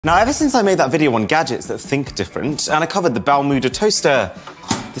Now, ever since I made that video on gadgets that think different, and I covered the Balmuda toaster,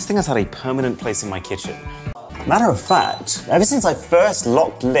 this thing has had a permanent place in my kitchen. Matter of fact, ever since I first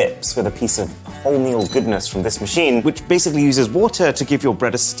locked lips with a piece of wholemeal goodness from this machine, which basically uses water to give your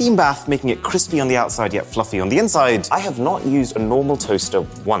bread a steam bath, making it crispy on the outside yet fluffy on the inside, I have not used a normal toaster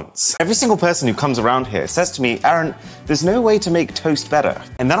once. Every single person who comes around here says to me, Aaron, there's no way to make toast better.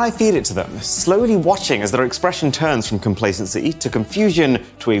 And then I feed it to them, slowly watching as their expression turns from complacency to confusion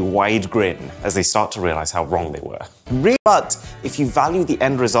to a wide grin as they start to realize how wrong they were. But if you value the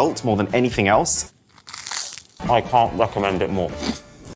end result more than anything else, I can't recommend it more.